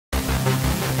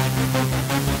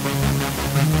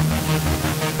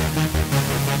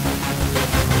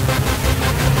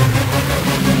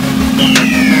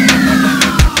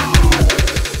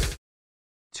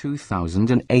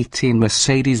2018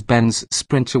 Mercedes-Benz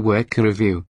Sprinter Worker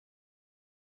Review.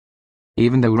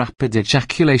 Even though rapid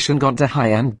ejaculation got a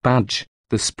high-end badge,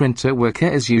 the Sprinter Worker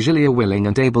is usually a willing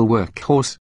and able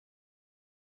workhorse.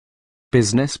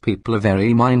 Business people are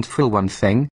very mindful one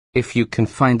thing: if you can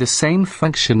find the same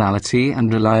functionality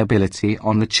and reliability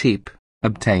on the cheap,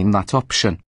 obtain that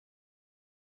option.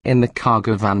 In the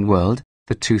cargo van world,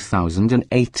 the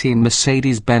 2018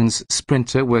 Mercedes-Benz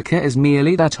Sprinter Worker is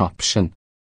merely that option.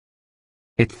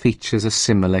 It features a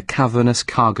similar cavernous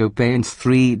cargo bay and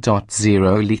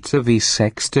 3.0-litre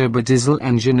V6 turbo diesel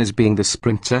engine as being the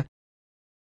Sprinter.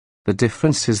 The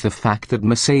difference is the fact that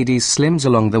Mercedes slims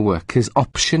along the Worker's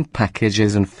option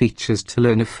packages and features to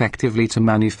learn effectively to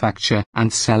manufacture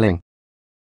and selling.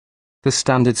 The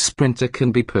standard Sprinter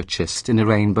can be purchased in a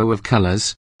rainbow of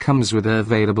colours, comes with an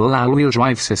available all-wheel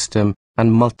drive system,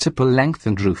 and multiple length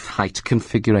and roof height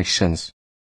configurations.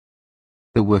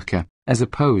 The Worker, as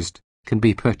opposed, can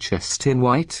be purchased in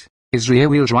white, is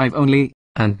rear-wheel drive only,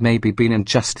 and may be in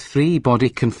just 3 body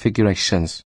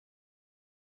configurations.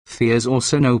 There's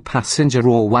also no passenger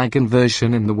or wagon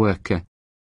version in the Worker.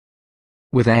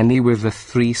 With any of the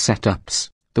 3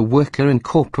 setups, the Worker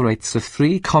incorporates a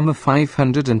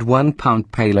 3,501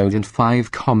 pound payload and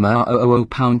 5,000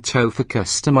 pound tow. For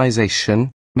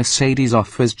customization, Mercedes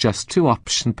offers just 2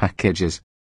 option packages.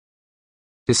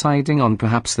 Deciding on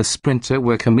perhaps the Sprinter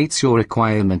Worker meets your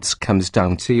requirements comes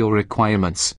down to your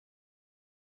requirements.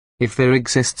 If there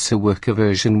exists a Worker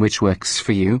version which works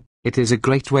for you, it is a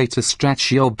great way to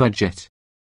stretch your budget.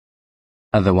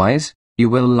 Otherwise,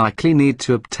 you will likely need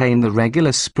to obtain the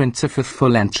regular Sprinter for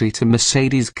full entry to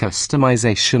Mercedes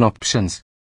customization options.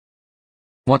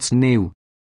 What's new?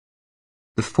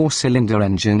 The 4-cylinder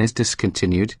engine is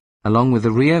discontinued, along with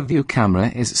the rear view camera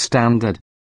is standard.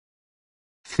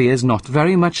 There's not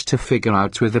very much to figure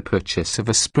out with the purchase of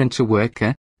a Sprinter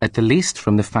Worker, at the least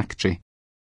from the factory.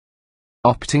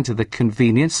 Opting to the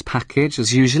convenience package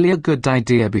is usually a good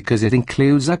idea because it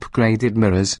includes upgraded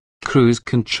mirrors, cruise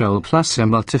control plus a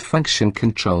multifunction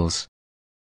controls.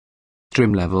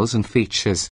 Trim levels and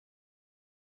features.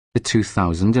 The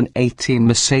 2018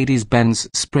 Mercedes-Benz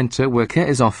Sprinter Worker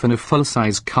is often a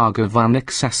full-size cargo van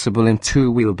accessible in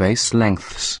 2 wheelbase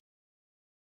lengths.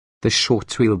 The short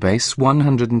wheelbase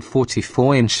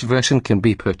 144-inch version can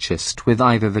be purchased with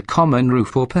either the common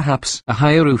roof or perhaps a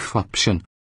higher roof option.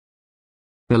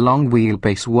 The long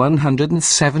wheelbase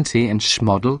 170-inch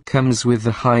model comes with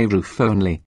the high roof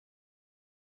only.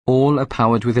 All are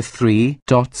powered with a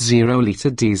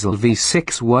 3.0-litre diesel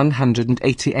V6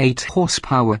 188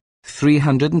 horsepower,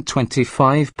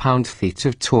 325 pound-feet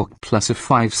of torque plus a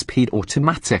 5-speed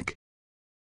automatic.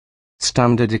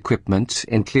 Standard equipment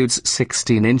includes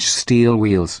 16-inch steel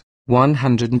wheels,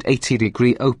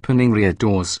 180-degree opening rear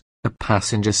doors, a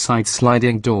passenger side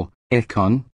sliding door,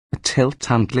 aircon, a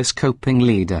tilt and telescoping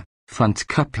leader, front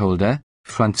cup holder,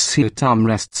 front seat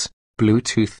armrests,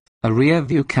 Bluetooth, a rear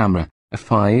view camera, a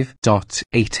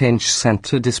 5.8-inch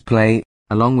center display,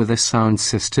 along with a sound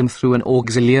system through an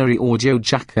auxiliary audio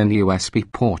jack and USB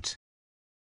port.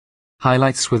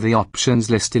 Highlights with the options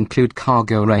list include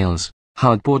cargo rails,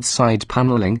 hardboard side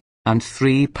paneling, and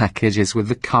 3 packages with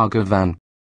the cargo van.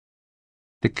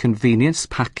 The convenience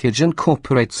package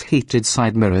incorporates heated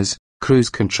side mirrors, cruise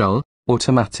control,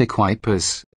 automatic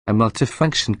wipers, a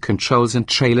multifunction controls and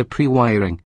trailer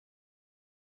pre-wiring.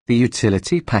 The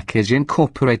utility package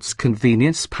incorporates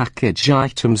convenience package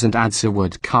items and adds a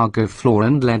wood cargo floor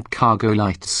and LED cargo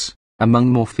lights, among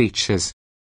more features.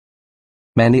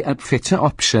 Many upfitter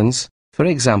options, for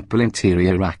example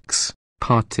interior racks,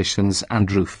 partitions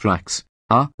and roof racks,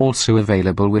 are also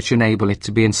available which enable it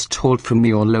to be installed from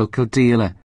your local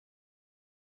dealer.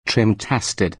 Trim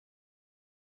tested.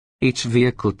 Each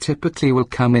vehicle typically will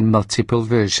come in multiple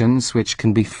versions which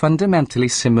can be fundamentally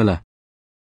similar.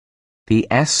 The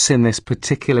S in this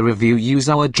particular review use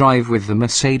our drive with the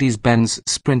Mercedes-Benz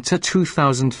Sprinter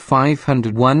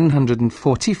 2500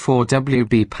 144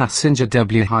 WB passenger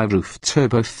W high roof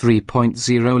turbo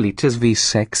 3.0 litres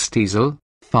V6 diesel,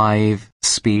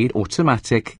 5-speed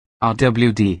automatic,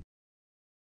 RWD.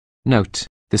 Note,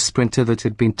 the Sprinter that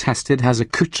had been tested has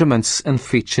accoutrements and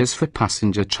features for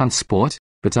passenger transport,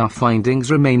 but our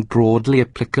findings remain broadly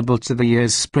applicable to the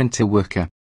year's Sprinter Worker.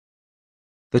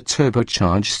 The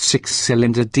turbocharged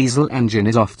 6-cylinder diesel engine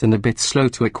is often a bit slow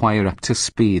to acquire up to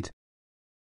speed.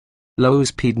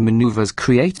 Low-speed maneuvers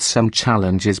create some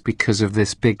challenges because of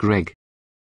this big rig.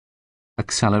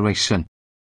 Acceleration.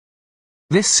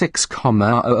 This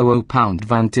 6,000 pound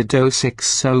van did 0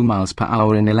 60 miles per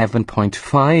hour in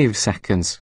 11.5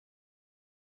 seconds.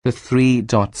 The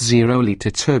 3.0-litre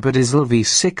turbodiesel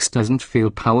V6 doesn't feel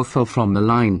powerful from the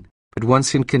line, but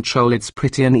once in control it's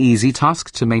pretty an easy task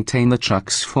to maintain the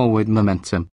truck's forward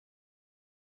momentum.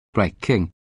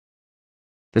 Braking.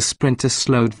 The Sprinter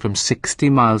slowed from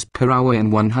 60 miles per hour in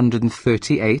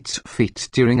 138 feet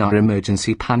during our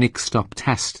emergency panic stop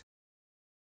test.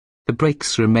 The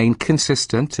brakes remain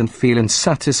consistent and feel in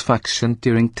satisfaction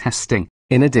during testing,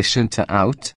 in addition to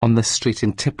out on the street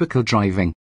in typical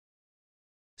driving.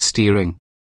 Steering.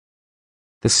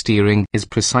 The steering is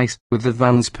precise, with the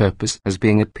van's purpose as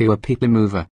being a pure people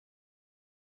mover.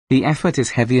 The effort is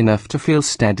heavy enough to feel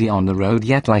steady on the road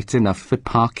yet light enough for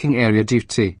parking area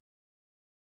duty.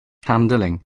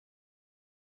 Handling.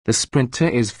 The Sprinter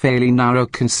is fairly narrow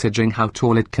considering how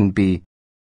tall it can be.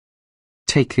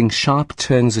 Taking sharp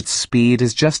turns at speed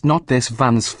is just not this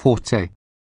van's forte.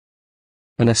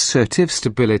 An assertive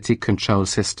stability control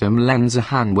system lends a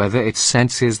hand whether it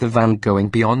senses the van going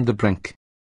beyond the brink.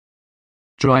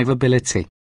 Drivability.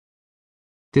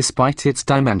 Despite its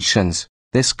dimensions,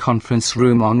 this conference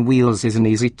room on wheels is an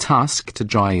easy task to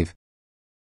drive.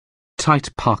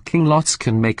 Tight parking lots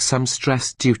can make some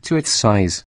stress due to its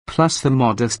size, plus the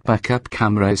modest backup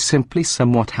camera is simply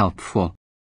somewhat helpful.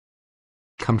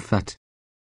 Comfort.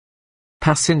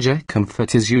 Passenger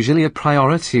comfort is usually a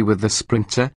priority with the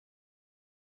Sprinter.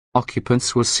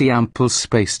 Occupants will see ample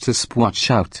space to splotch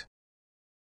out.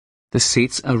 The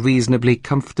seats are reasonably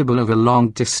comfortable over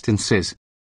long distances.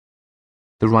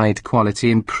 The ride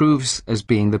quality improves as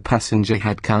being the passenger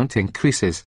head count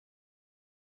increases.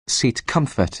 Seat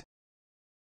comfort.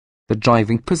 The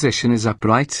driving position is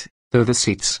upright, though the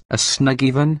seats are snug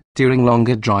even during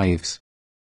longer drives.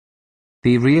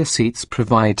 The rear seats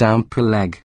provide ample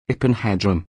leg, hip and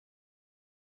headroom.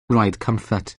 Ride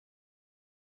comfort.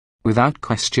 Without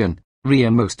question,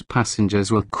 rearmost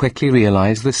passengers will quickly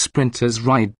realize the Sprinter's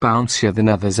ride bouncier than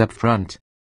others up front.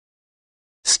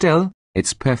 Still,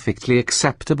 it's perfectly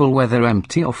acceptable whether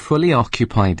empty or fully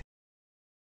occupied.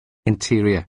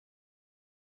 Interior.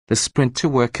 The Sprinter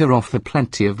worker offers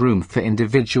plenty of room for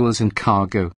individuals and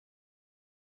cargo.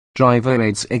 Driver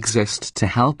aids exist to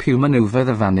help you maneuver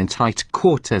the van in tight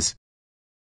quarters.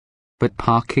 But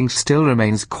parking still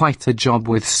remains quite a job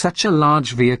with such a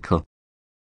large vehicle.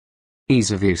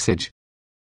 Ease of usage.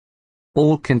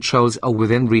 All controls are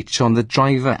within reach on the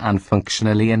driver and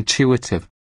functionally intuitive.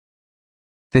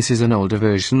 This is an older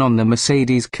version on the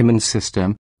Mercedes command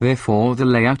system, therefore the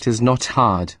layout is not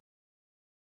hard.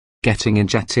 Getting in,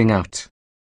 jetting out.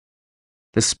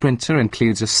 The Sprinter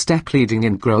includes a step leading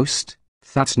in grossed.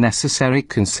 That's necessary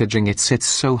considering it sits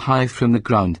so high from the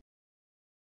ground.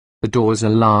 The doors are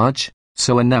large,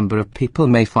 so a number of people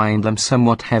may find them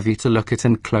somewhat heavy to look at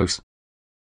and close.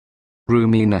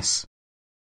 Roominess.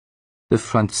 The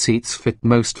front seats fit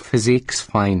most physiques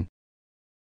fine.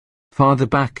 Farther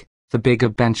back, the bigger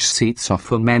bench seats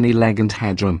offer many leg and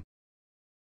headroom.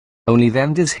 Only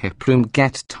then does hip room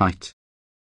get tight.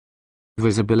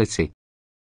 Visibility.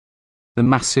 The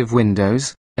massive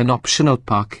windows, an optional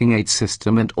parking aid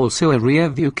system and also a rear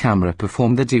view camera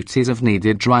perform the duties of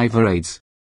needed driver aids.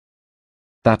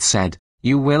 That said,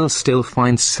 you will still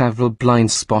find several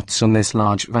blind spots on this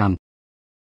large van.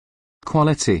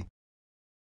 Quality.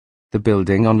 The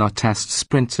building on our test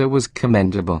Sprinter was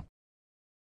commendable.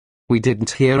 We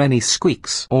didn't hear any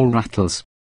squeaks or rattles.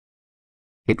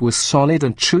 It was solid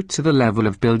and true to the level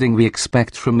of building we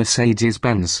expect from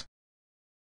Mercedes-Benz.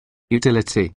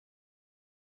 Utility.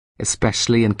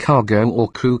 Especially in cargo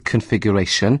or crew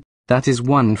configuration, that is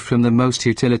one from the most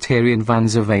utilitarian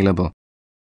vans available.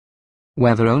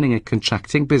 Whether owning a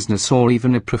contracting business or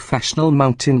even a professional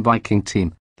mountain biking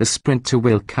team, the Sprinter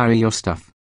will carry your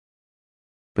stuff.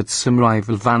 But some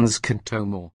rival vans can tow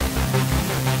more.